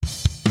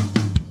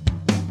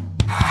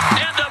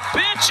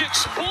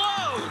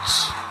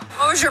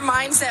was your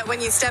mindset when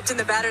you stepped in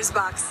the batter's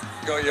box?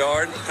 Go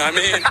yard. I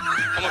mean,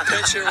 I'm a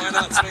pitcher. Why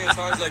not swing as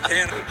hard as I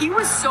can? He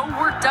was so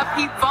worked up,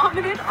 he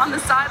vomited on the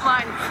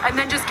sideline and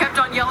then just kept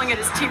on yelling at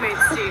his teammate,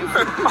 Steve.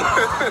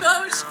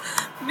 Coach,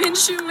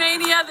 Minshew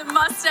Mania, the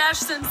mustache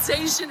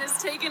sensation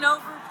has taken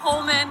over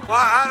Pullman. Well,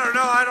 I don't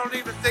know. I don't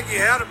even think he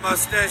had a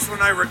mustache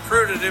when I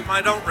recruited him.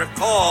 I don't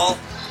recall.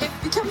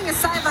 If becoming a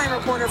sideline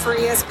reporter for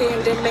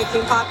ESPN didn't make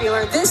me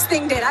popular, this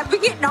thing did. I've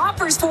been getting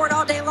offers for it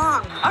all day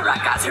long. All right,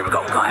 guys, here we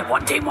go. We're going to have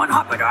one team, one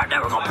heartbeat. All right,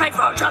 now we're going to play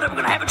for each other. We're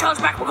going to have each other's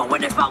back. We're going to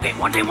win this ball game.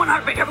 One team, one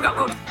heartbeat. Here we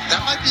go.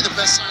 That might be the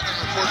best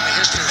sideline report in the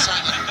history of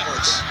sideline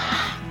reports.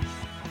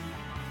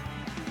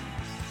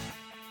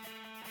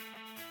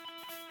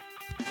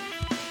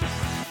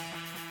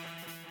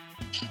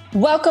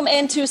 Welcome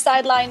into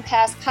Sideline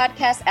Pass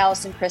Podcast.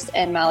 Allison, Chris,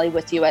 and Molly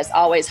with you as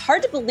always.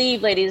 Hard to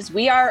believe, ladies,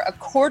 we are a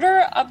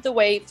quarter of the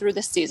way through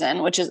the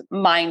season, which is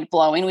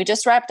mind-blowing. We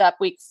just wrapped up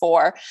week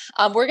 4.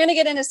 We're going to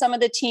get into some of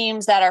the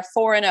teams that are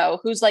 4-0,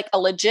 who's like a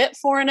legit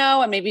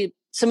 4-0, and maybe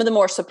some of the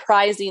more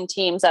surprising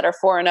teams that are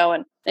 4-0,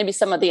 and maybe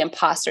some of the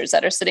imposters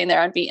that are sitting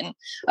there unbeaten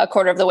a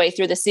quarter of the way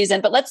through the season.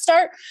 But let's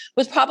start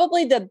with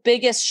probably the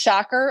biggest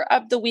shocker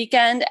of the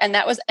weekend, and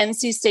that was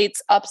NC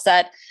State's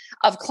upset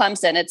of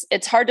Clemson.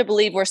 It's hard to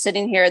believe we're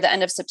sitting here at the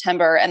end of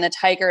September and the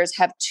Tigers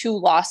have 2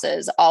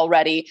 losses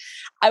already.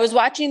 I was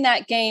watching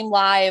that game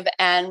live,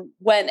 and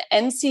when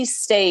NC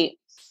State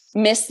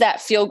missed that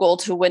field goal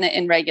to win it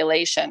in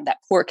regulation, that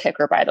poor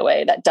kicker, by the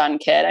way, that Dunn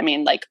kid, I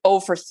mean, like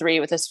 0 for 3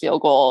 with his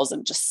field goals,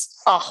 and just,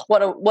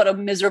 what a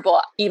miserable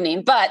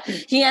evening. But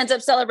he ends up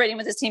celebrating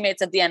with his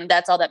teammates at the end, and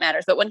that's all that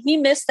matters. But when he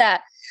missed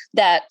that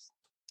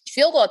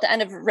field goal at the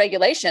end of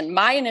regulation,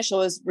 my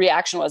initial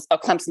reaction was, oh,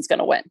 Clemson's going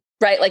to win,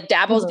 right? Like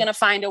Dabo's going to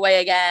find a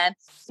way again.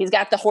 He's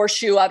got the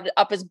horseshoe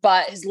up his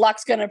butt. His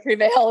luck's going to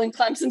prevail and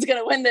Clemson's going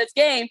to win this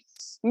game.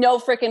 No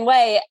freaking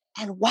way.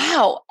 And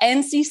wow,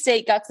 NC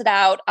State guts it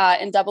out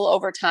in double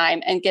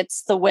overtime and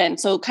gets the win.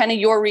 So kind of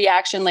your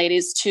reaction,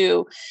 ladies,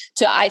 to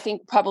I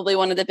think probably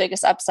one of the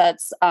biggest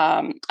upsets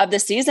of the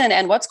season.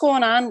 And what's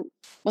going on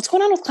with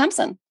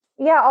Clemson?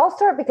 Yeah, I'll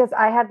start because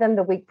I had them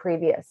the week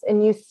previous,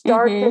 and you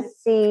start to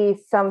see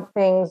some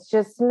things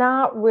just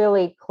not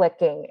really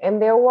clicking. And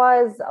there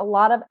was a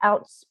lot of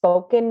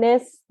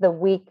outspokenness the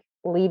week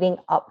leading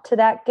up to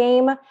that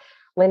game.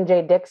 Lynn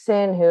J.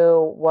 Dixon,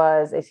 who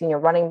was a senior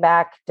running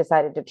back,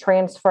 decided to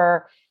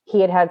transfer.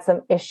 He had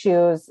some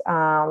issues,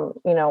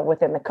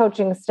 within the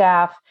coaching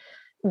staff.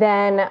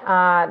 Then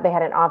they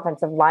had an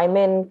offensive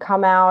lineman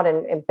come out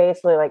and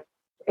basically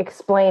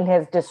explain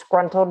his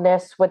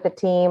disgruntledness with the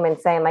team and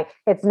saying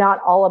it's not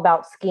all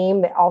about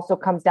scheme. It also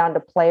comes down to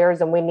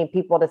players and we need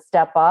people to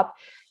step up.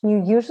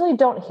 You usually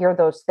don't hear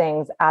those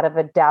things out of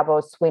a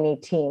Dabo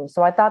Swinney team.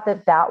 So I thought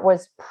that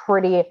was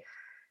pretty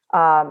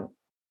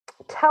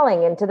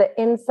telling into the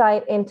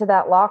insight into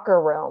that locker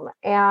room.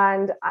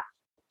 And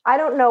I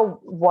don't know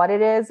what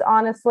it is,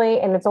 honestly,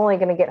 and it's only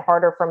going to get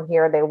harder from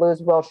here. They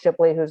lose Will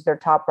Shipley, who's their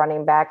top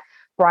running back.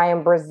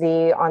 Brian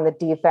Brzee on the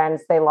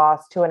defense, they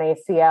lost to an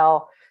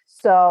ACL.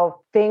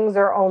 So things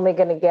are only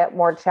going to get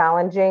more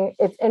challenging.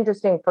 It's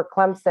interesting for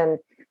Clemson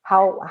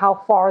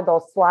how far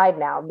they'll slide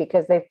now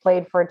because they've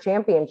played for a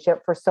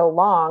championship for so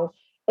long.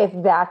 If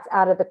that's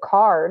out of the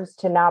cards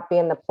to not be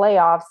in the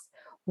playoffs,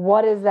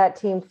 what is that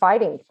team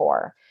fighting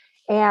for?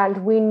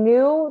 And we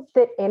knew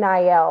that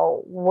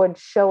NIL would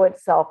show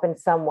itself in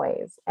some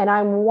ways. And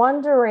I'm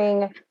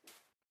wondering,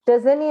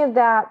 does any of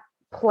that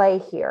play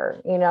here?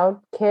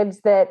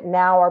 Kids that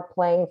now are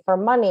playing for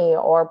money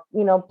or,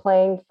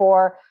 playing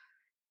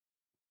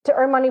to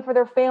earn money for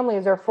their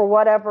families or for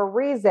whatever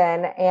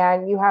reason.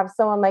 And you have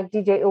someone like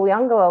DJ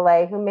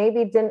Uiagalelei who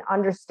maybe didn't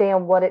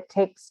understand what it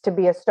takes to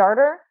be a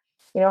starter,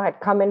 had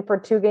come in for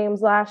 2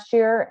 games last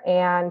year.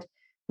 And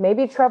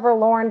maybe Trevor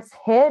Lawrence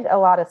hid a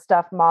lot of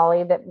stuff,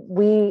 Molly, that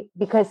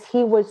because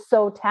he was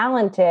so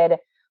talented,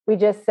 we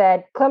just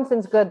said,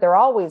 Clemson's good. They're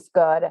always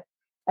good.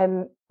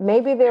 And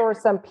maybe there were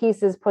some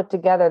pieces put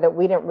together that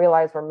we didn't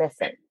realize were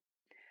missing.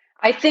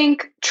 I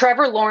think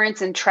Trevor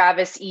Lawrence and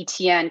Travis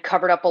Etienne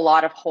covered up a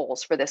lot of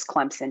holes for this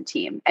Clemson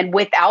team. And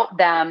without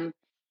them,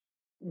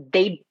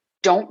 they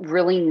don't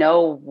really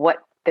know what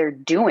they're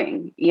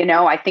doing.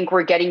 I think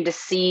we're getting to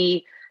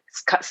see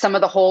some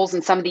of the holes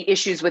and some of the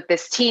issues with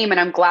this team. And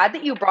I'm glad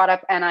that you brought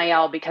up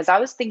NIL because I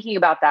was thinking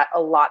about that a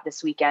lot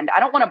this weekend. I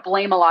don't want to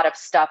blame a lot of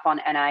stuff on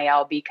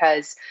NIL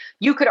because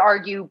you could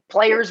argue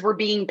players were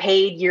being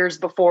paid years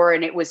before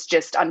and it was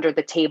just under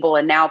the table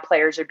and now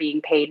players are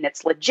being paid and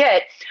it's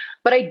legit.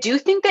 But I do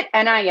think that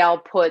NIL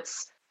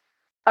puts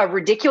a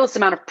ridiculous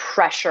amount of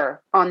pressure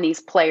on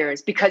these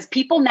players because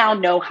people now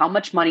know how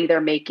much money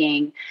they're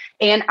making.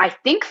 And I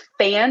think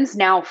fans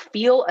now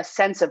feel a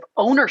sense of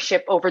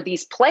ownership over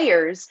these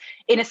players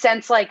in a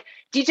sense like,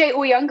 DJ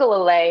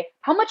Uiagalelei,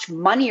 how much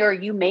money are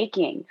you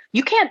making?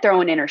 You can't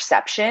throw an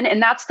interception.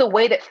 And that's the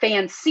way that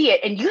fans see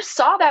it. And you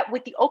saw that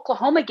with the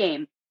Oklahoma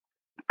game.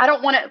 I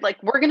don't want to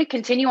we're going to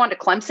continue on to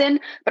Clemson,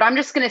 but I'm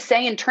just going to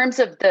say in terms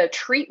of the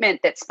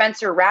treatment that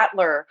Spencer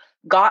Rattler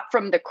got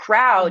from the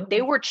crowd,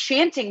 they were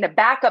chanting the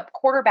backup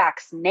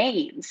quarterback's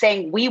name,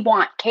 saying, "We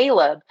want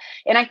Caleb."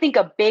 And I think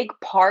a big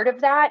part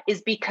of that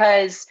is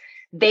because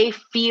they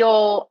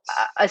feel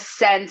a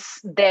sense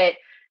that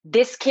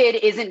this kid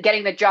isn't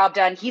getting the job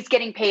done. He's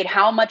getting paid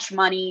how much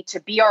money to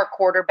be our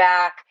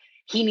quarterback.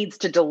 He needs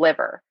to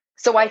deliver.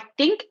 So I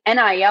think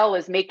NIL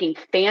is making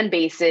fan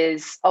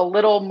bases a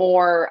little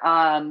more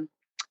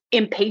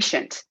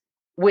impatient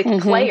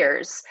with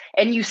players.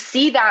 And you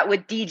see that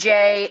with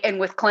DJ and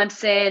with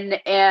Clemson,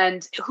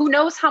 and who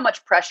knows how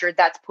much pressure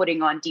that's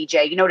putting on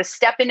DJ, to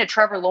step into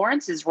Trevor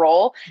Lawrence's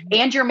role,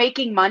 and you're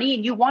making money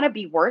and you want to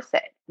be worth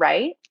it.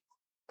 Right.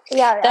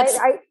 Yeah.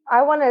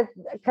 I want to,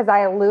 because I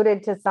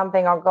alluded to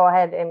something, I'll go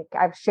ahead and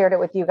I've shared it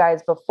with you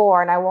guys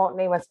before, and I won't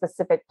name a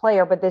specific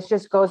player, but this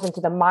just goes into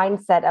the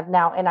mindset of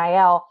now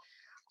NIL.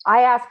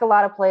 I ask a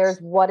lot of players,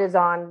 what is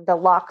on the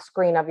lock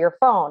screen of your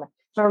phone?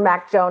 Remember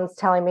Mac Jones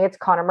telling me it's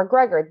Conor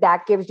McGregor.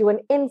 That gives you an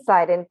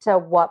insight into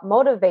what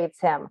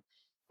motivates him.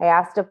 I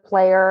asked a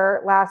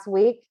player last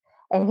week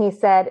and he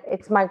said,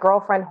 it's my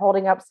girlfriend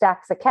holding up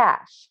stacks of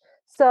cash.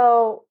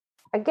 So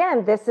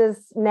again, this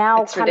is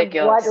now it's kind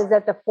ridiculous. of what is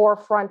at the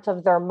forefront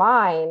of their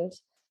mind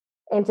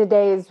in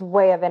today's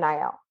way of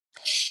NIL.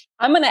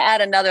 I'm going to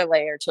add another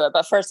layer to it.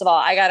 But first of all,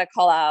 I got to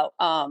call out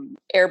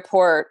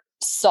airport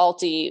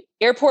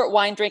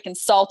wine drinking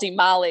salty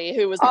Molly,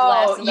 who was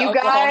blasting the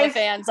Oklahoma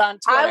fans on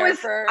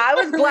Twitter. I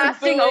was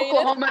blasting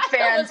Oklahoma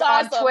fans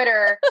on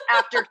Twitter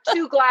after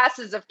 2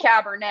 glasses of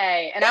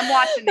Cabernet, and I'm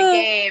watching the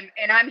game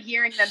and I'm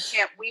hearing them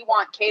chant, "We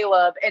want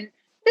Caleb." And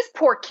this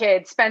poor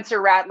kid,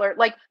 Spencer Rattler,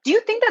 do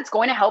you think that's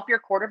going to help your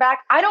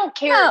quarterback? I don't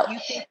care if you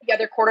think the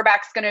other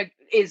quarterback's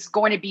is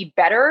going to be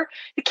better.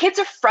 The kid's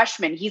a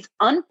freshman. He's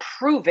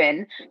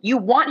unproven. You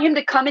want him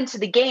to come into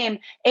the game,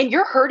 and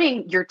you're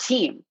hurting your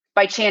team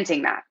by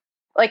chanting that.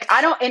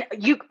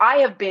 I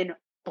have been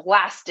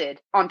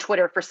blasted on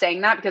Twitter for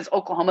saying that, because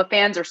Oklahoma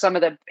fans are some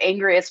of the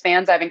angriest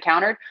fans I've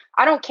encountered.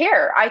 I don't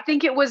care. I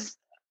think it was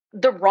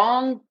the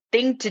wrong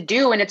thing to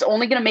do, and it's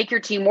only going to make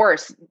your team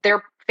worse.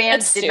 Their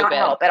fans did not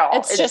help at all.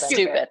 It's just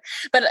stupid.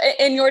 But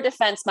in your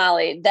defense,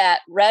 Molly,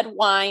 that red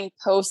wine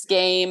post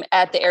game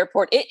at the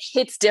airport, it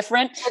hits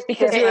different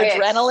because your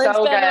adrenaline's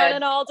been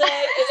running all day.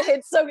 It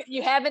hits so good.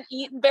 You haven't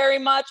eaten very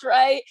much,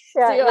 right?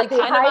 Yeah, so you're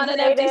kind of on an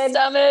empty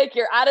stomach.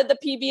 You're out of the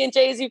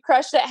PB&Js you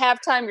crushed at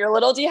halftime. You're a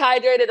little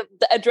dehydrated.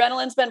 The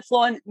adrenaline's been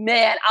flowing.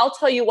 Man, I'll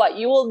tell you what,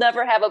 you will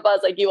never have a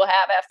buzz like you will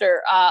have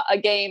after a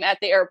game at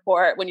the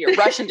airport when you're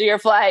rushing to your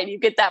flight and you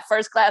get that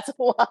first glass of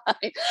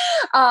wine.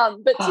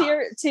 But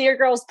to your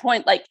girl's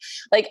point, like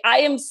I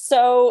am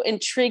so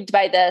intrigued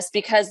by this,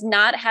 because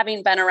not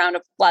having been around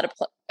a lot of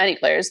many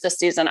players this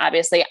season,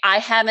 obviously, I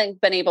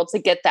haven't been able to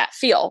get that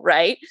feel,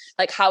 right?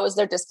 Like, how is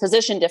their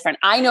disposition different?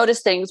 I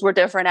noticed things were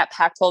different at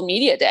Pac-12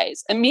 media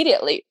days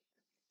immediately.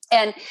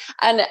 And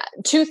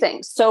 2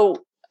 things.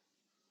 So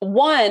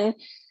one,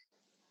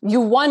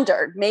 you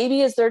wondered,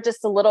 maybe is there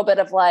just a little bit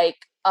of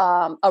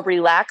a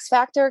relax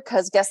factor?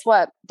 Because guess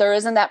what? There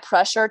isn't that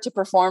pressure to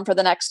perform for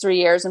the next 3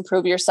 years and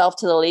prove yourself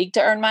to the league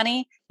to earn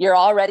money. You're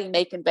already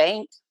making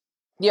bank.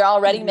 You're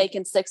already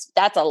making 6.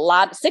 That's a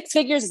lot. 6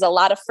 figures is a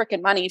lot of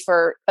freaking money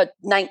for a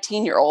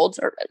 19-year-old,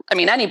 or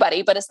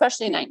anybody, but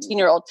especially a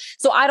 19-year-old.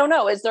 So I don't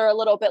know. Is there a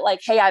little bit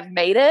hey, I've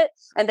made it,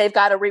 and they've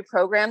got to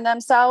reprogram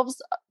themselves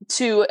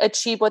to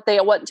achieve what they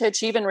want to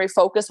achieve and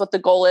refocus what the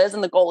goal is.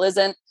 And the goal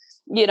isn't,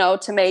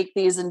 to make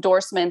these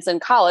endorsements in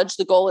college.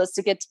 The goal is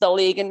to get to the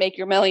league and make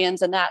your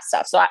millions and that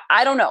stuff. So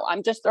I don't know.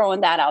 I'm just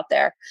throwing that out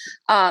there.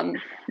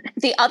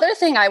 The other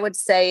thing I would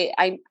say,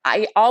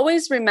 I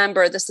always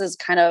remember, this is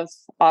kind of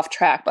off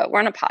track, but we're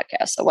on a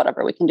podcast, so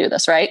whatever, we can do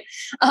this, right?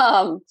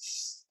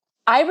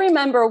 I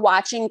remember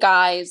watching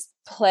guys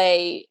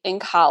play in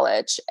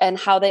college and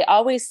how they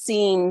always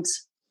seemed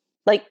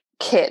like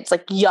kids,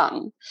 like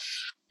young.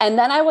 And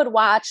then I would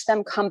watch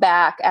them come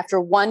back after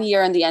 1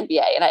 year in the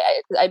NBA.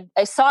 And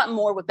I saw it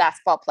more with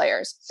basketball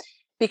players,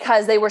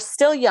 because they were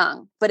still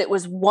young, but it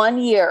was 1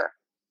 year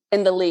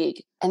in the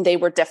league and they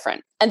were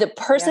different. And the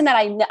person that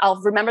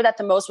I'll remember that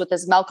the most with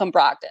is Malcolm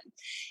Brogdon.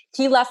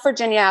 He left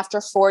Virginia after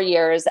 4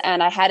 years,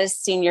 and I had his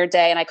senior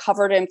day, and I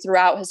covered him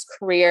throughout his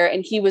career.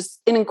 And he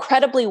was an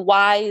incredibly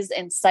wise,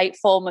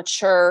 insightful,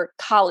 mature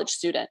college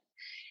student.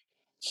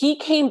 He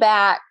came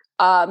back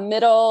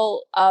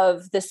middle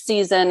of the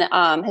season,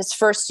 his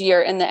first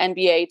year in the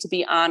NBA, to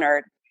be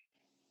honored.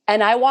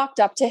 And I walked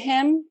up to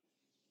him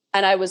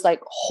and I was like,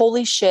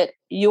 holy shit,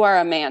 you are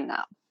a man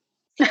now.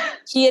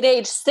 He had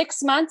aged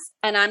 6 months,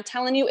 and I'm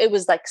telling you, it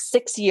was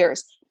 6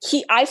 years.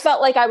 I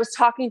felt like I was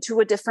talking to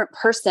a different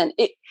person.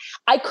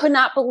 I could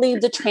not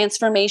believe the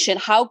transformation,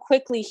 how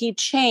quickly he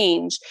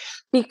changed,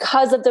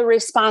 because of the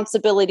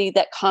responsibility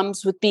that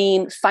comes with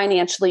being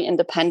financially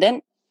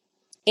independent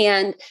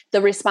and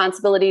the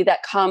responsibility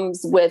that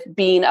comes with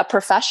being a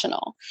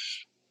professional.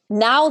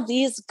 Now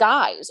these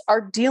guys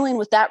are dealing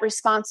with that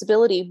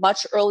responsibility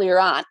much earlier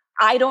on.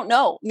 I don't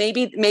know.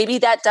 Maybe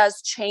that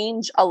does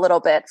change a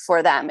little bit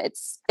for them.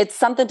 It's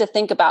something to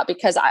think about,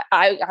 because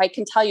I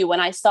can tell you,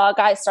 when I saw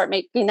guys start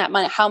making that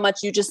money, how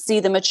much you just see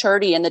the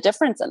maturity and the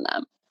difference in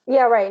them.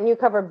 Yeah, right. And you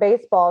cover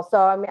baseball. So,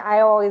 I mean, I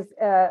always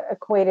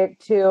equate it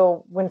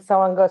to when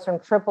someone goes from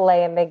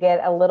AAA and they get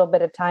a little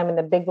bit of time in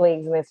the big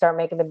leagues and they start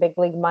making the big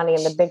league money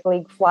and the big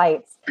league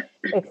flights.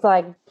 It's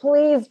like,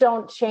 please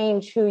don't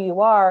change who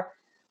you are.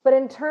 But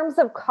in terms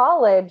of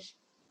college,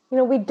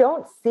 we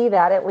don't see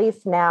that, at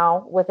least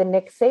now, with a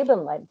Nick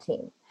Saban-led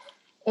team.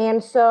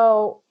 And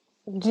so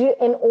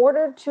in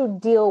order to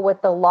deal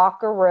with the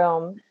locker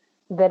room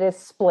that is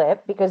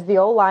split, because the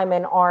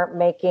O-linemen aren't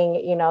making,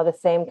 the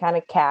same kind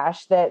of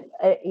cash that,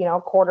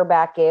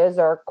 quarterback is,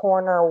 or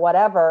corner or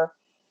whatever,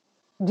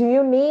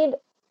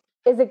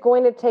 is it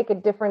going to take a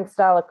different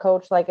style of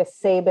coach like a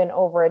Saban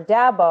over a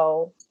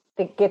Dabo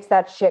that gets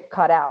that shit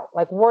cut out?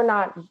 Like, we're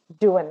not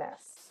doing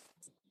this.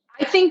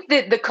 I think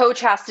that the coach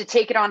has to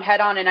take it on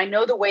head on. And I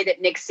know the way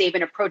that Nick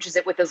Saban approaches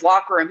it with his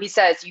locker room. He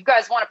says, you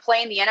guys want to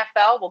play in the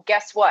NFL? Well,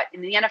 guess what?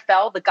 In the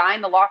NFL, the guy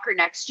in the locker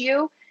next to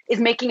you is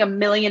making $1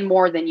 million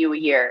more than you a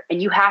year.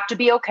 And you have to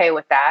be okay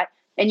with that.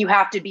 And you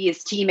have to be his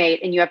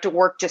teammate, and you have to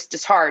work just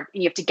as hard,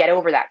 and you have to get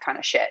over that kind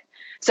of shit.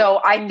 So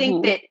I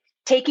think that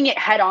taking it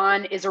head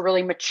on is a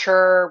really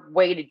mature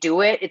way to do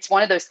it. It's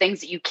one of those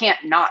things that you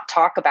can't not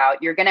talk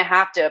about. You're going to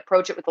have to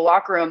approach it with the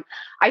locker room.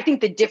 I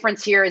think the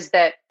difference here is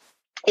that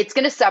it's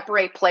going to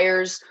separate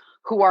players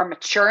who are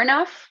mature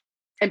enough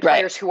and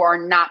players who are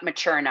not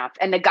mature enough.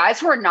 And the guys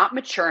who are not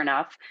mature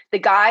enough, the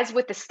guys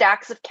with the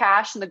stacks of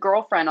cash and the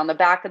girlfriend on the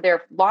back of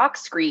their lock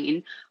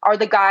screen, are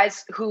the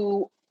guys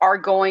who are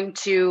going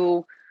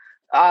to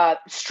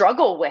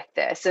struggle with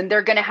this. And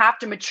they're going to have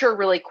to mature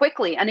really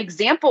quickly. An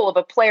example of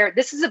a player,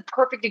 this is a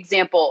perfect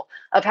example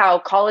of how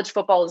college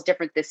football is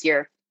different this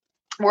year.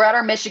 We're at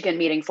our Michigan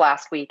meetings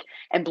last week,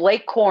 and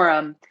Blake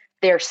Corum,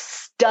 their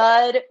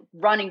stud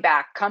running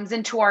back, comes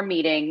into our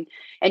meeting,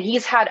 and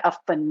he's had a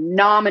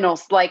phenomenal,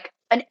 like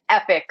an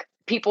epic,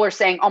 people are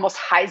saying almost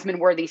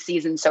Heisman-worthy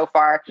season so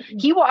far.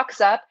 He walks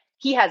up,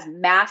 he has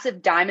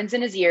massive diamonds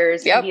in his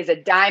ears, and he has a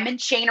diamond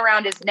chain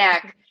around his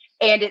neck,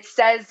 and it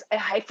says,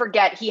 I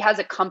forget, he has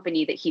a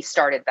company that he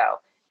started though.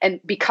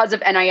 And because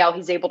of NIL,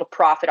 he's able to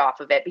profit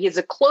off of it. He has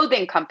a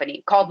clothing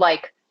company called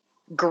like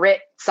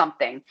Grit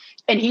something.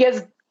 And he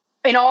has,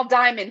 in all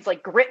diamonds,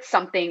 like Grit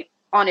something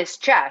on his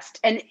chest.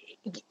 And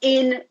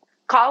in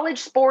college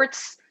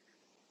sports,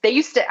 they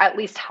used to at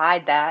least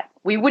hide that.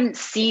 We wouldn't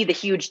see the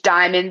huge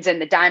diamonds and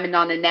the diamond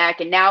on the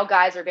neck. And now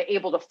guys are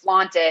able to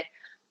flaunt it.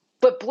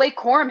 But Blake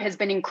Corum has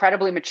been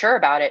incredibly mature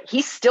about it.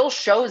 He still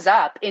shows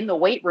up in the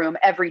weight room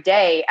every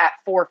day at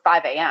 4 or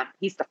 5 a.m.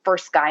 He's the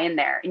first guy in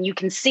there. And you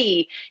can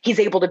see he's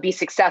able to be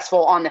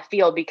successful on the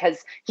field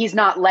because he's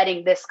not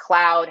letting this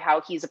cloud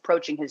how he's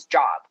approaching his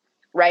job.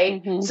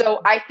 Right. Mm-hmm.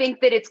 So I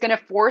think that it's going to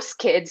force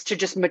kids to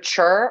just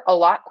mature a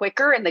lot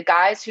quicker. And the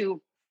guys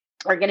who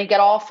are going to get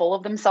all full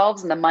of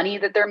themselves and the money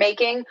that they're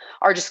making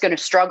are just going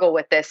to struggle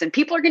with this. And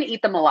people are going to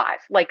eat them alive.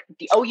 Like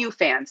the OU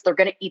fans, they're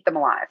going to eat them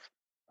alive.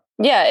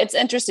 Yeah, it's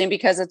interesting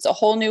because it's a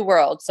whole new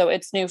world. So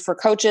it's new for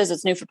coaches,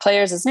 it's new for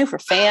players, it's new for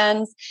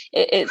fans.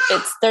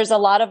 There's a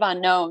lot of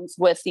unknowns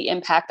with the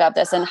impact of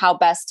this and how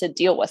best to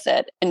deal with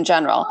it in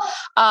general.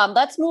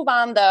 Let's move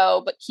on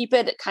though, but keep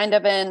it kind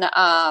of in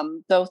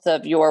both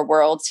of your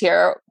worlds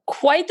here.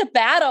 Quite the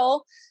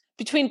battle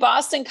between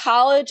Boston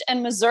College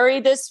and Missouri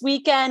this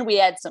weekend. We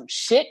had some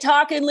shit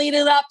talking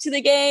leading up to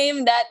the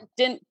game that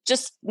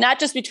not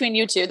just between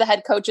you two, the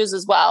head coaches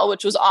as well,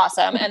 which was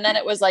awesome. And then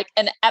it was like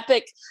an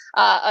epic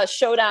a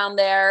showdown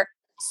there.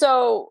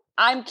 So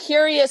I'm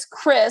curious,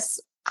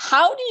 Chris,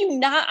 how do you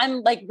not,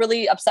 I'm like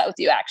really upset with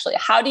you actually.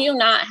 How do you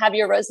not have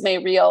your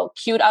resume reel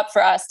queued up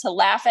for us to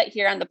laugh at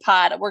here on the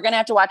pod? We're going to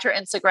have to watch your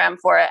Instagram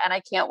for it. And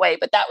I can't wait,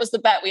 but that was the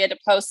bet. We had to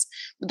post,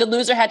 the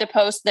loser had to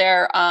post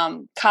their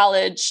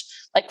college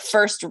like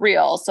first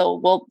reel. So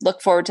we'll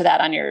look forward to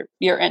that on your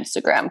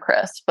Instagram,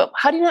 Chris. But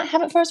how do you not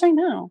have it for us right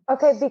now?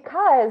 Okay.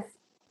 Because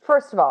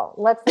first of all,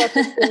 let's let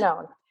this be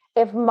known.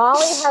 If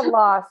Molly had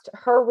lost,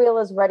 her reel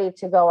is ready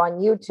to go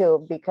on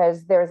YouTube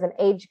because there's an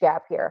age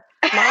gap here.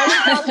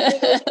 Molly's on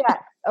VHS,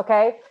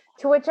 okay?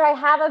 To which I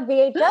have a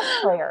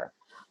VHS player.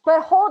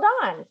 But hold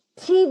on,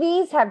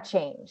 TVs have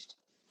changed.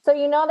 So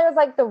there's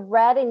like the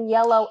red and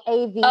yellow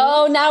AV.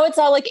 Oh, now it's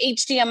all like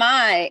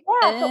HDMI.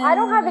 Yeah, so I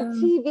don't have a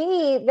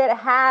TV that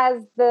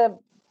has the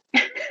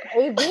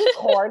AV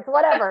cords,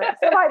 whatever.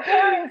 So my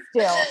parents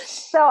do.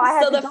 So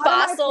I have the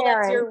fossil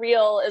that's your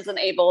reel isn't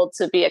able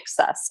to be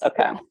accessed.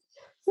 Okay.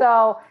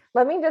 So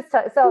let me just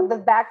so the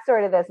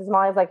backstory to this is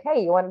Molly's like,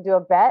 hey, you want to do a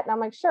bet? And I'm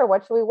like, sure.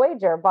 What should we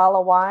wager? A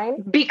bottle of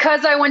wine?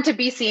 Because I went to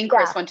BC and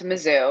Chris went to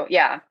Mizzou.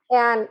 Yeah.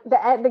 And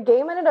the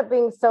game ended up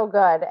being so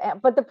good.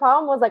 But the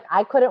problem was like,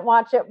 I couldn't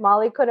watch it.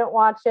 Molly couldn't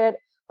watch it.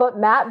 But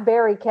Matt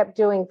Berry kept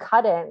doing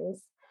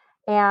cut-ins.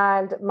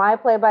 And my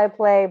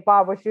play-by-play,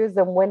 Bob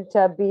Wischusen, went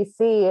to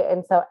BC.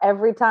 And so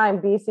every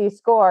time BC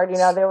scored,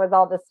 there was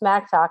all this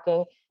smack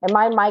talking. And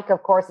my mic,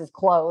 of course, is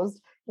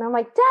closed. And I'm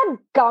like,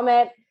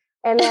 dadgummit.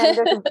 And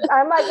then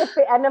I'm like at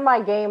the end of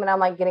my game and I'm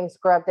like getting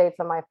score updates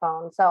on my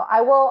phone. So I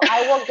will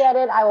get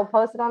it. I will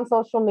post it on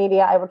social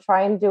media. I will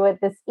try and do it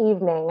this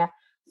evening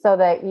so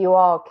that you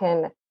all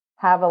can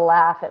have a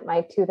laugh at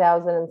my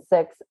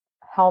 2006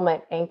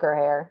 helmet anchor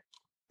hair.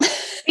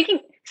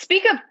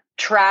 Speak of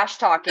trash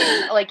talking,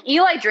 like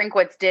Eli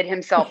Drinkwitz did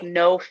himself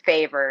no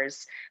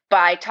favors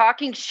by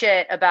talking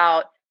shit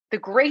about the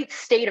great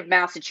state of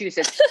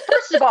Massachusetts.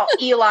 First of all,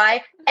 Eli,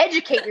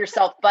 educate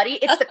yourself, buddy.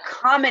 It's the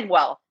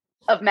Commonwealth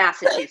of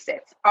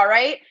Massachusetts. All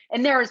right.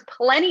 And there is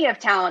plenty of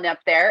talent up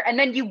there. And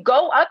then you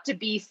go up to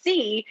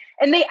BC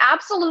and they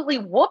absolutely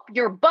whoop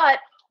your butt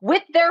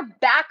with their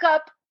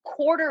backup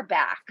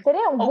quarterback. They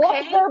didn't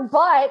whoop their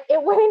butt.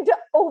 It went into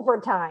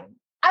overtime.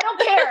 I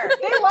don't care.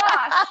 They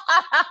lost.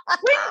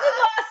 Wins and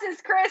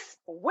losses, Chris.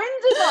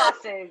 Wins and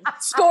losses.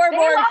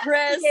 Scoreboard,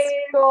 Chris.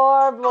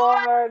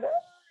 Scoreboard.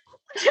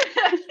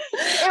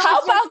 How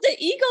about the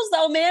Eagles,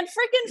 though, man?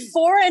 Freaking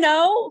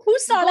 4-0. Who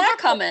saw that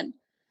coming?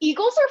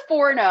 Eagles are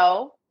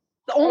 4-0.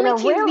 The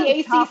only team in the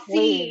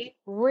ACC.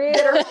 Really?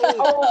 SEC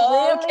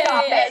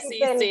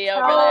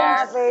over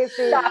there.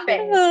 Stop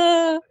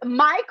it.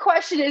 My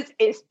question is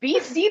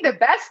BC the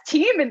best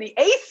team in the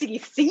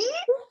ACC?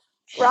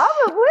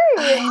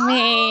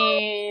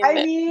 Probably. I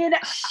mean,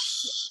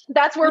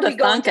 that's where we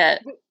go.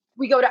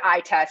 We go to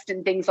eye test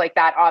and things like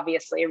that,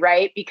 obviously,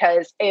 right?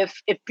 Because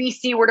if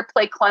BC were to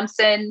play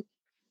Clemson,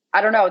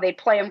 I don't know, they'd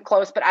play them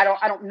close, but I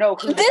don't know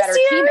who the better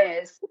team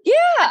is. Yeah,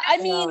 I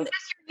mean,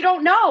 you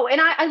don't know. And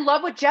I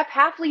love what Jeff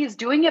Hafley is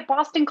doing at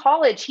Boston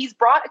College. He's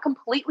brought a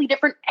completely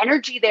different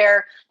energy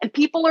there, and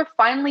people are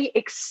finally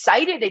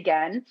excited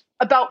again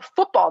about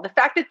football. The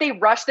fact that they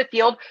rush the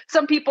field,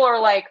 some people are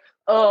like,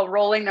 oh,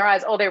 rolling their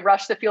eyes. Oh, they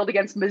rushed the field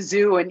against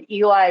Mizzou and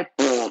Eli,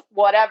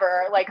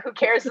 whatever. Like, who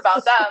cares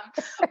about them?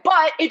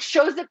 But it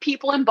shows that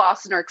people in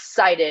Boston are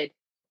excited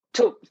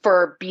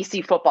for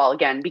BC football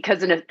again,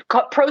 because in a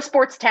pro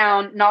sports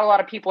town, not a lot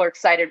of people are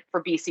excited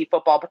for BC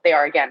football, but they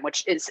are again,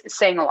 which is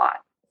saying a lot.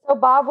 So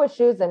Bob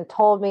Wischusen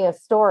told me a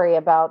story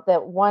about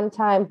that one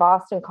time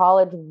Boston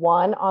College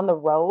won on the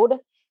road.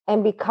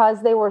 And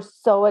because they were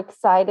so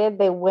excited,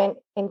 they went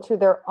into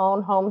their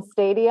own home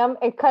stadium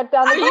and cut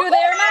down. Are you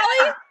there,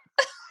 Molly?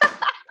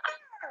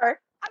 I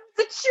was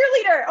a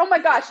cheerleader. Oh my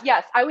gosh.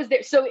 Yes, I was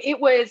there. So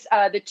it was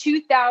the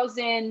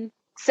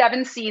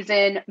 2007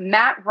 season.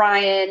 Matt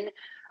Ryan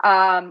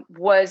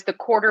was the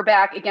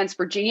quarterback against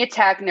Virginia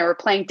Tech, and they were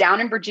playing down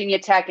in Virginia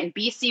Tech, and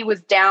BC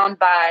was down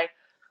by,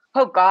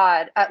 oh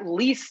God, at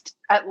least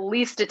a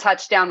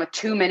touchdown with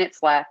 2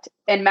 minutes left.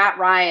 And Matt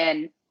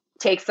Ryan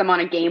takes them on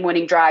a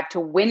game-winning drive to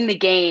win the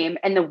game.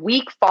 And the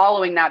week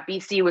following that,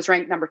 BC was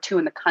ranked number 2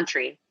 in the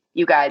country.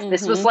 You guys,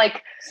 this was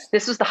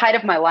the height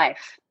of my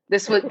life.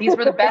 These were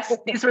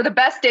the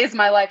best days of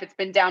my life. It's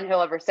been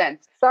downhill ever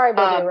since. Sorry,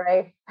 baby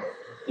Ray.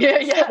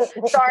 Yeah.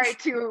 Sorry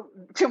to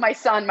my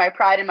son, my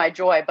pride and my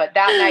joy. But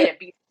that night at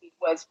BC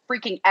was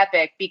freaking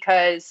epic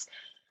because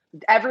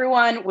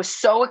everyone was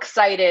so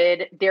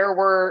excited. There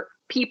were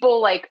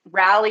people like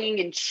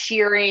rallying and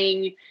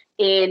cheering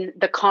in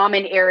the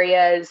common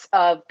areas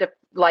of the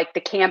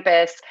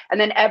campus. And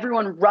then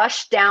everyone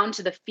rushed down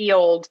to the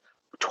field,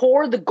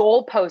 tore the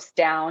goalpost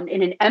down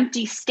in an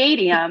empty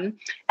stadium.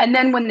 And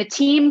then when the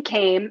team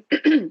came,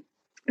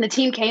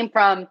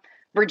 from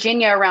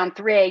Virginia around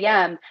 3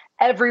 a.m.,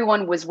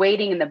 everyone was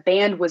waiting and the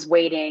band was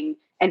waiting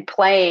and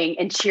playing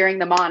and cheering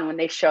them on when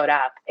they showed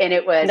up. And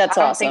it was, That's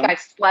I don't awesome. think I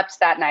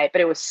slept that night,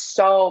 but it was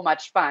so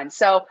much fun.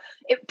 So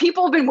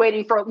people have been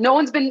waiting no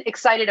one's been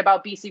excited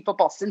about BC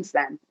football since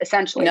then,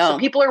 essentially. No. So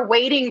people are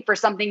waiting for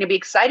something to be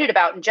excited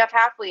about. And Jeff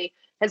Hafley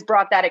has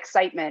brought that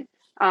excitement.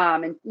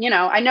 And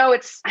I know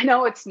it's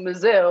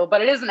Mizzou,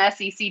 but it is an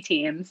SEC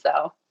team.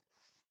 So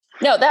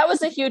no, that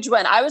was a huge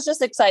win. I was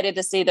just excited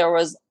to see there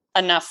was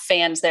enough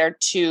fans there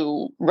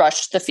to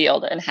rush the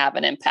field and have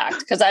an impact,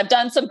 because I've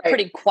done some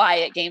pretty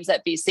quiet games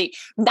at BC.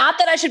 Not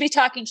that I should be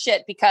talking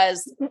shit,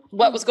 because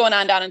what was going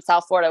on down in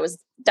South Florida was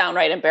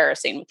downright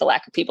embarrassing with the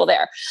lack of people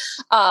there.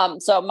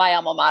 So my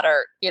alma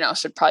mater,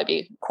 should probably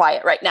be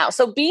quiet right now.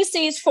 So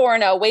BC's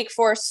 4-0, Wake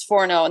Forest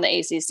 4-0 in the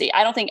ACC.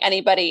 I don't think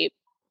anybody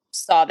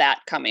saw that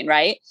coming,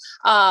 right?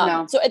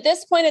 No. So at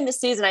this point in the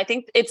season, I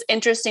think it's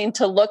interesting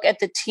to look at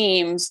the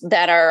teams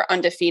that are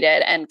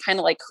undefeated and kind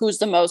of like who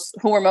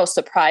we're most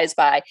surprised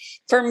by.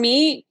 For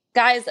me,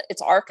 guys,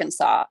 it's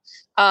Arkansas.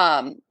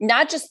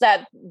 Not just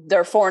that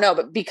they're 4-0,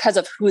 but because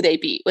of who they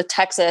beat with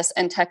Texas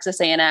and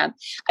Texas A&M.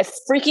 I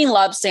freaking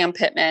love Sam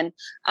Pittman.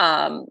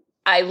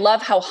 I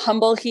love how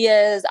humble he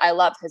is. I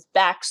love his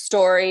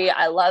backstory.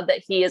 I love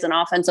that he is an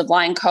offensive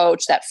line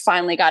coach that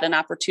finally got an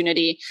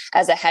opportunity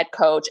as a head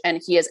coach.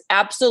 And he has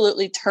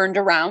absolutely turned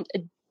around a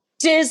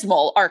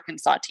dismal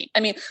Arkansas team. I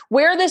mean,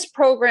 where this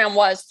program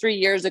was 3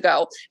 years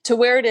ago to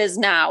where it is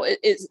now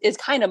is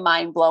kind of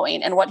mind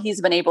blowing, and what he's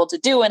been able to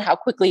do and how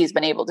quickly he's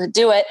been able to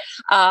do it.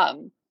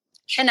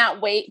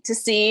 Cannot wait to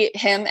see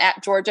him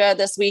at Georgia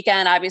this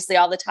weekend. Obviously,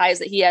 all the ties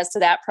that he has to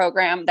that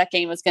program, that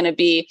game is going to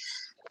be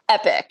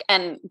epic.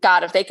 And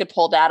God, if they could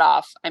pull that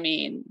off, I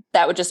mean,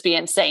 that would just be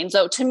insane.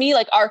 So to me,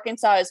 like,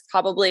 Arkansas is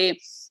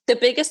probably the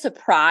biggest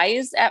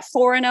surprise at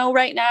 4-0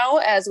 right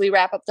now as we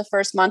wrap up the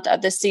first month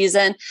of the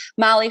season.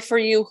 Molly, for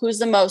you, who's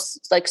the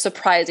most like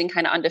surprising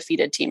kind of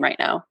undefeated team right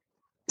now?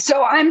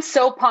 So I'm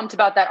so pumped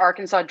about that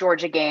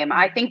Arkansas-Georgia game.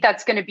 I think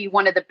that's going to be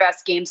one of the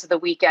best games of the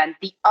weekend.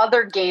 The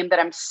other game that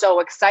I'm so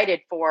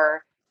excited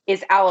for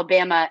is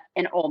Alabama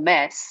and Ole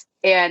Miss.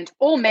 And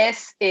Ole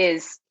Miss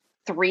is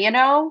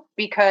 3-0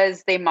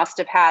 because they must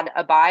have had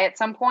a bye at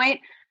some point.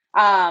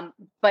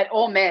 But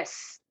Ole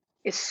Miss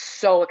is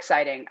so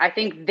exciting. I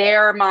think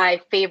they're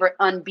my favorite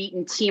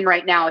unbeaten team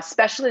right now,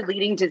 especially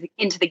leading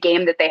into the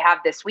game that they have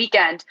this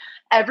weekend.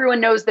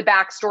 Everyone knows the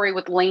backstory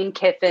with Lane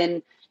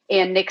Kiffin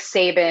and Nick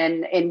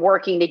Saban and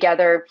working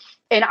together.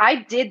 And I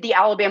did the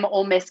Alabama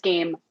Ole Miss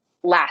game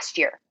last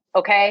year.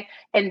 Okay.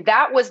 And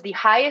that was the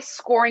highest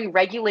scoring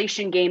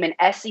regulation game in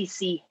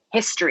SEC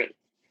history.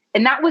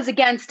 And that was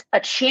against a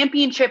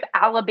championship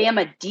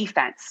Alabama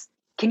defense.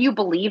 Can you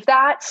believe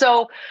that?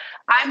 So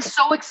I'm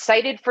so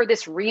excited for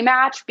this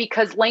rematch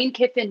because Lane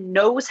Kiffin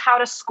knows how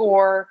to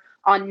score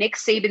on Nick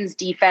Saban's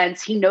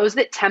defense. He knows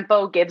that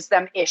tempo gives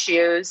them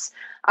issues.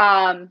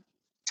 And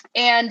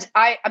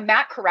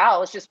Matt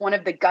Corral is just one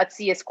of the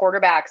gutsiest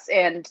quarterbacks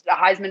and a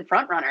Heisman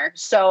frontrunner.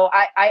 So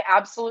I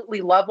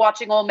absolutely love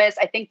watching Ole Miss.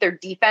 I think their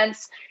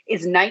defense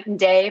is night and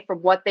day from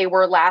what they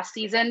were last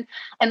season.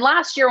 And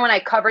last year when I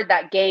covered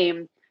that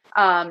game,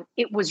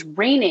 it was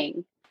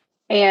raining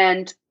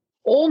and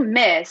Ole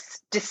Miss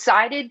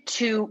decided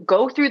to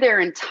go through their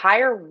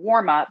entire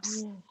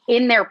warm-ups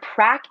in their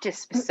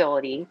practice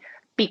facility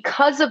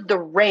because of the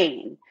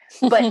rain.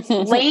 But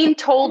Lane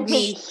told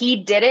me he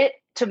did it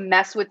to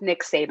mess with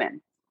Nick Saban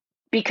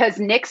because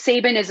Nick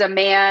Saban is a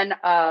man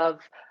of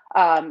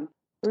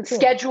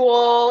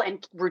schedule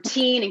and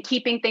routine and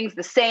keeping things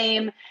the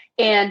same.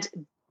 And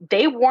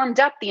they warmed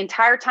up the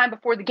entire time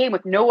before the game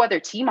with no other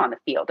team on the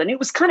field. And it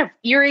was kind of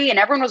eerie and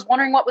everyone was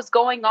wondering what was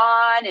going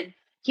on. And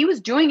he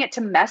was doing it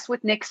to mess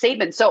with Nick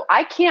Saban. So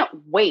I can't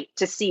wait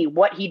to see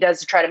what he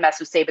does to try to mess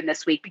with Saban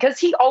this week because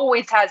he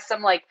always has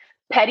some like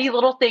petty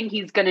little thing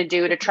he's going to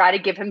do to try to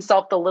give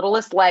himself the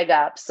littlest leg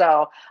up.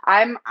 So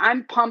I'm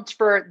pumped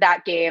for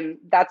that game.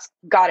 That's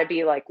got to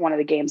be like one of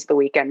the games of the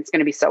weekend. It's going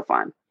to be so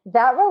fun.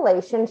 That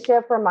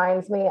relationship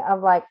reminds me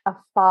of like a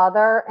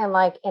father and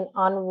like an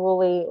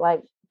unruly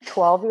like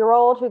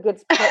 12-year-old who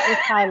gets put in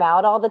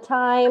timeout all the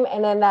time.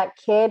 And then that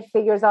kid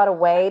figures out a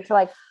way to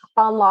like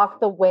unlock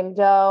the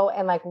window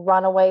and like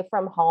run away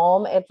from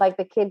home. It's like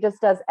the kid just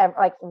does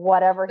like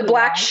whatever. The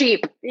black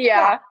sheep.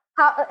 Yeah.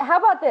 How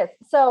about this?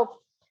 So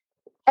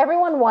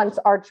everyone wants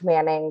Arch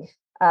Manning.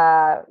 He's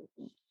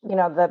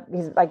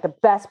like the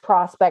best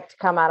prospect to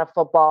come out of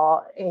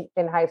football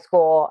in high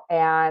school.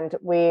 And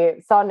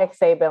we saw Nick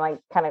Saban like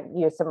kind of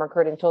use some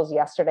recruiting tools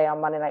yesterday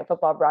on Monday Night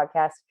Football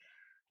broadcast.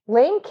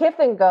 Lane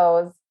Kiffin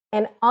goes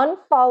and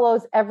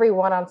unfollows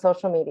everyone on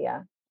social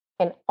media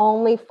and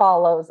only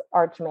follows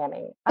Arch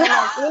Manning. I'm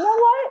like, you know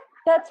what?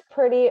 That's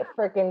pretty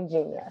freaking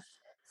genius.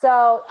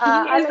 So he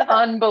is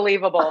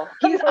unbelievable.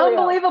 He's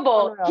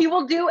unbelievable. He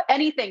will do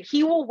anything.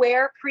 He will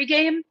wear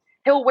pregame.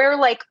 He'll wear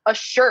like a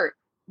shirt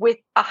with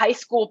a high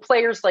school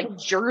player's like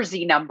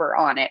jersey number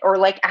on it, or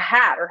like a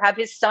hat, or have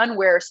his son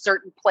wear a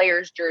certain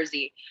player's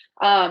jersey.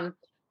 I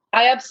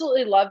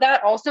absolutely love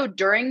that. Also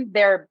during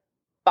their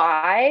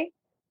bye,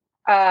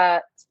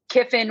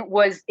 Kiffin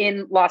was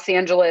in Los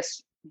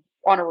Angeles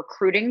on a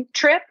recruiting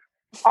trip.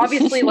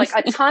 Obviously, like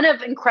a ton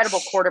of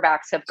incredible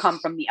quarterbacks have come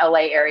from the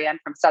LA area and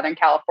from Southern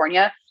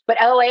California, but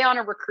LA on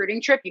a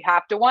recruiting trip, you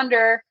have to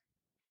wonder,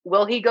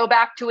 will he go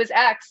back to his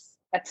ex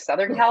at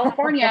Southern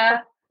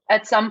California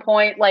at some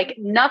point? Like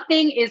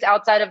nothing is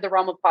outside of the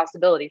realm of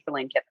possibility for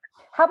Lane Kiffin.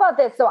 How about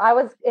this? So I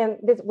was in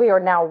this,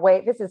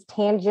 this is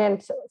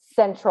Tangent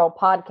Central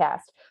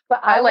podcast,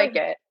 but I like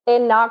it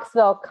in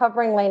Knoxville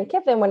covering Lane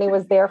Kiffin when he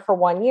was there for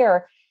 1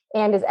 year.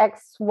 And his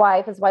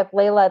wife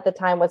Layla at the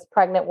time was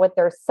pregnant with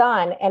their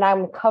son. And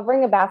I'm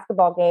covering a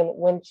basketball game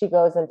when she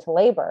goes into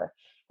labor.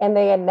 And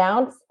they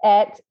announce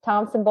at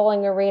Thompson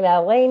Bowling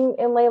Arena, Lane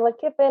and Layla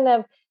Kiffin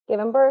have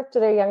given birth to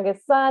their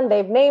youngest son.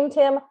 They've named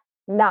him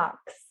Knox.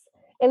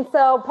 And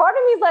so part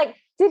of me is like,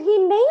 did he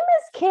name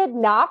his kid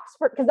Knox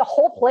because the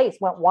whole place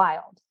went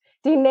wild?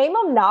 Did he name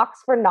him Knox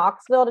for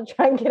Knoxville to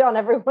try and get on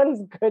everyone's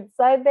good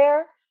side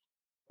there?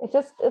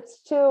 It's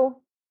too...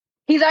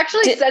 He's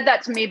actually said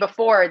that to me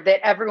before,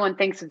 that everyone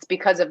thinks it's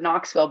because of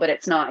Knoxville, but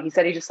it's not. He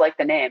said he just liked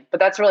the name. But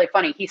that's really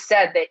funny. He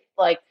said that,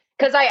 like,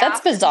 because I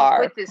asked him,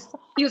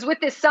 he was with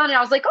his son, and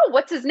I was like, oh,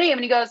 what's his name?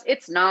 And he goes,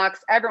 it's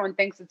Knox. Everyone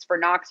thinks it's for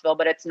Knoxville,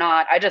 but it's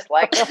not. I just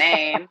like the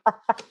name.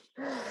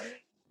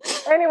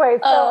 Anyway,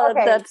 so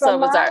okay, that's so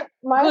bizarre.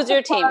 Who's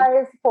your team?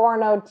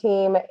 4-0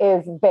 team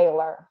is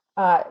Baylor.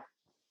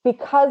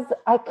 Because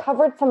I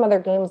covered some of their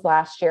games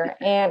last year,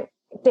 and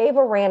Dave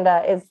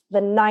Aranda is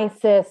the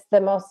nicest,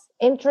 the most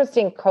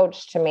interesting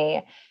coach to me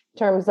in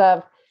terms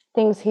of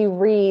things he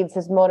reads,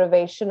 his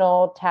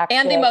motivational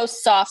tactics. And the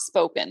most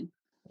soft-spoken.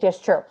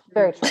 Just true.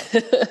 Very true.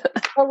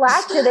 But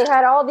last year they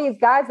had all these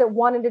guys that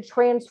wanted to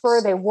transfer.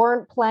 They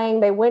weren't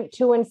playing. They went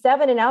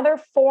 2-7, and now they're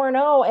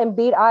 4-0 and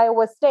beat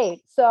Iowa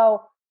State.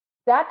 So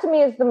that to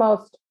me is the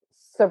most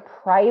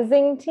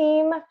surprising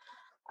team.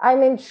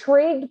 I'm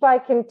intrigued by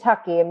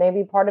Kentucky, and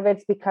maybe part of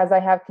it's because I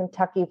have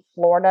Kentucky,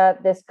 Florida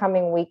this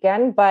coming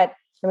weekend, but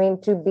I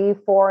mean, to be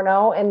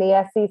 4-0 in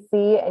the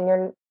SEC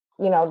and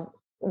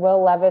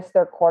Will Levis,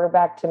 their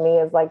quarterback, to me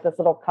is like this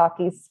little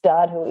cocky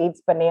stud who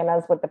eats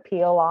bananas with the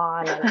peel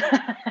on. And,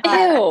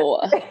 Ew.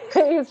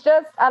 he's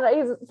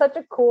such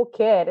a cool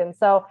kid. And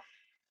so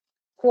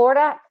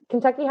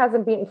Kentucky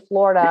hasn't beaten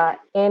Florida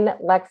in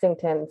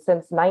Lexington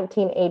since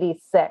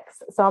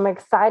 1986. So I'm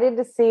excited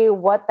to see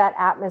what that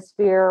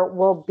atmosphere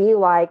will be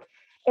like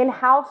and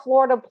how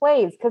Florida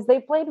plays, because they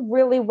played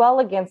really well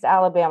against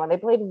Alabama. They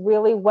played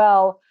really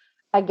well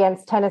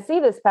against Tennessee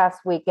this past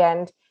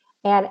weekend.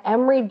 And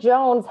Emory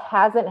Jones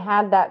hasn't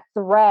had that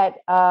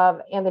threat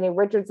of Anthony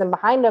Richardson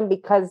behind him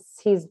because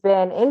he's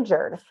been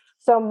injured.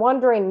 So I'm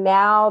wondering,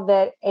 now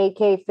that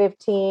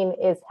AK-15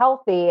 is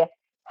healthy,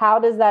 how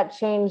does that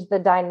change the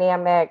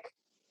dynamic?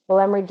 Will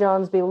Emory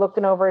Jones be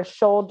looking over his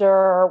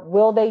shoulder?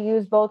 Will they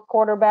use both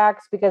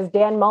quarterbacks? Because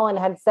Dan Mullen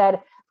had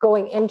said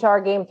going into our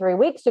game 3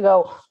 weeks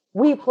ago,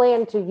 we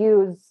plan to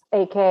use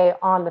AK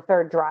on the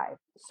third drive.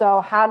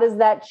 So how does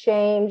that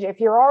change? If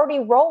you're already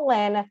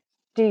rolling,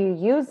 do you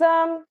use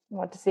them? I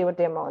want to see what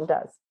Dan Mullen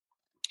does.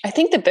 I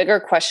think the bigger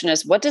question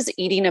is, what does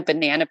eating a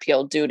banana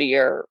peel do to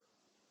your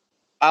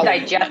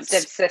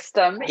digestive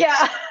system?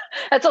 Yeah,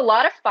 that's a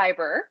lot of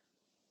fiber.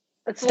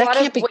 That's a lot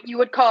of what you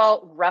would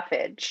call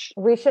roughage.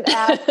 We should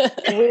ask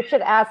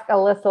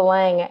Alyssa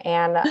Lang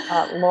and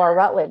Laura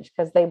Rutledge,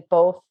 because they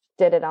both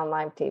did it on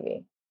live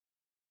TV.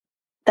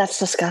 That's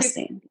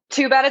disgusting.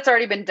 Too bad it's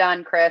already been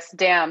done, Chris.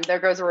 Damn, there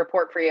goes a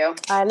report for you.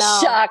 I know.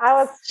 Shucks.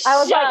 I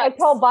was like, I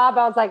told Bob,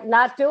 I was like,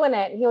 not doing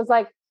it. And he's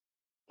like,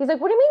 what do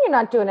you mean you're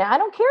not doing it? I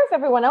don't care if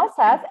everyone else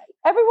has.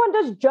 Everyone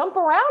does jump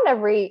around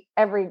every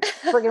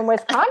friggin'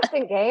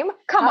 Wisconsin game.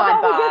 Come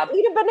on, Bob. Just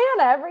eat a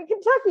banana every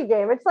Kentucky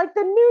game. It's like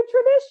the new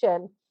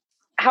tradition.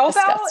 How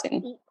Disgusting.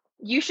 about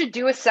you should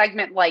do a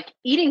segment like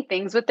eating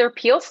things with their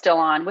peel still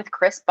on with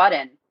Chris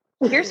Budden.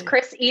 Here's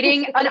Chris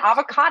eating an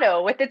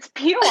avocado with its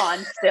peel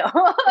on still.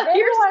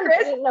 Here's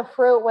Chris eating a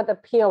fruit with a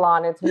peel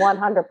on. It's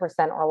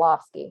 100%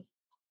 Orlovsky.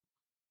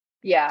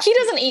 Yeah. He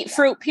doesn't eat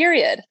fruit,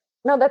 period.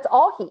 No, that's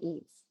all he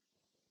eats.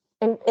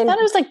 And I thought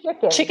it was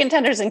like chicken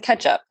tenders and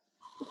ketchup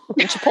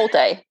and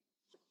Chipotle.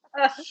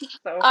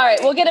 All right,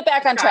 we'll get it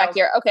back on track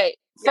here. Okay,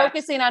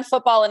 focusing on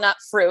football and not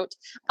fruit.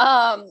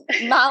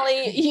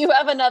 Molly, you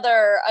have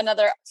another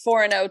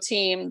 4-0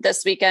 team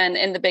this weekend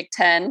in the Big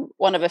Ten,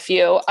 one of a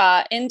few.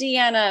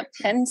 Indiana,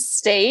 Penn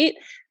State.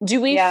 Do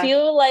we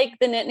feel like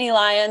the Nittany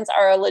Lions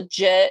are a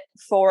legit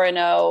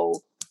 4-0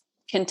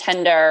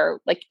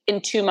 contender? Like in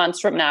 2 months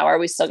from now, are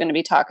we still going to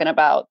be talking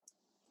about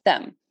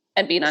them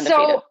and being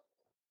undefeated?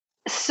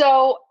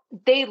 So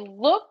they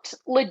looked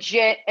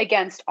legit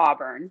against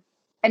Auburn.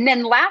 And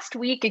then last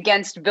week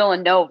against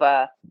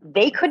Villanova,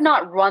 they could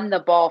not run the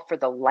ball for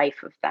the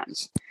life of them.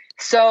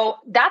 So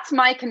that's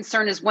my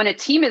concern, is when a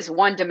team is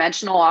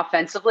one-dimensional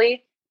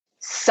offensively,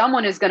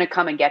 someone is going to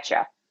come and get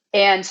you.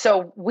 And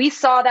so we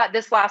saw that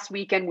this last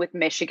weekend with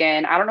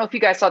Michigan. I don't know if you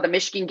guys saw the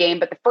Michigan game,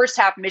 but the first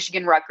half,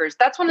 Michigan-Rutgers,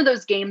 that's one of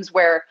those games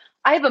where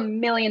I have a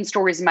million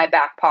stories in my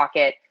back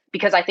pocket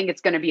because I think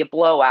it's going to be a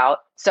blowout.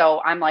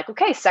 So I'm like,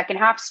 okay, second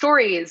half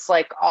stories,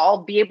 like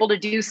I'll be able to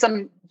do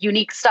some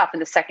unique stuff in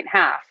the second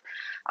half.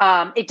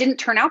 It didn't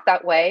turn out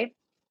that way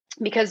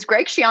because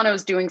Greg Schiano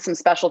is doing some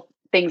special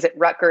things at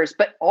Rutgers,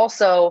 but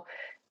also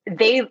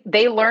they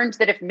learned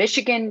that if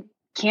Michigan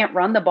can't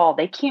run the ball,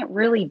 they can't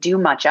really do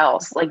much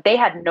else. Like they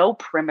had no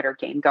perimeter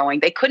game going.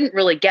 They couldn't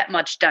really get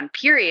much done,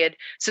 period.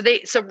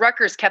 So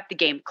Rutgers kept the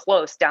game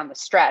close down the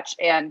stretch,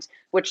 and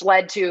which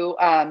led to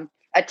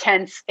a